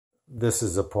This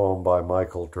is a poem by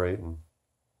Michael Drayton.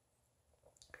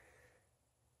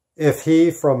 If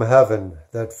he from heaven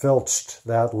that filched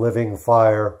that living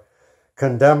fire,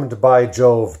 condemned by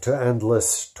Jove to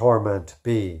endless torment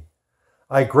be,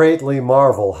 I greatly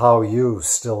marvel how you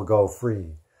still go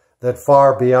free, that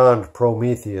far beyond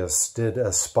Prometheus did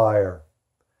aspire.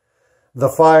 The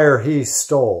fire he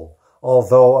stole,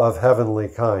 although of heavenly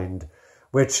kind,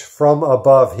 which from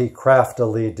above he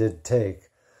craftily did take,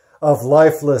 of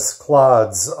lifeless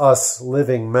clods us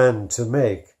living men to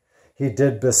make, he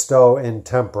did bestow in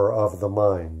temper of the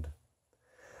mind.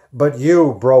 But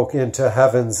you broke into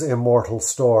heaven's immortal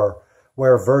store,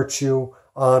 where virtue,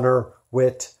 honor,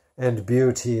 wit, and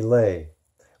beauty lay,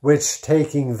 which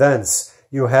taking thence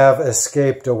you have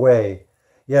escaped away,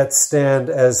 yet stand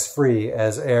as free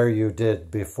as e'er you did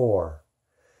before.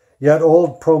 Yet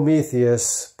old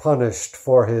Prometheus, punished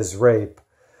for his rape,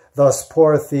 thus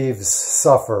poor thieves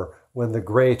suffer when the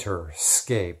greater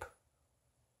 'scape.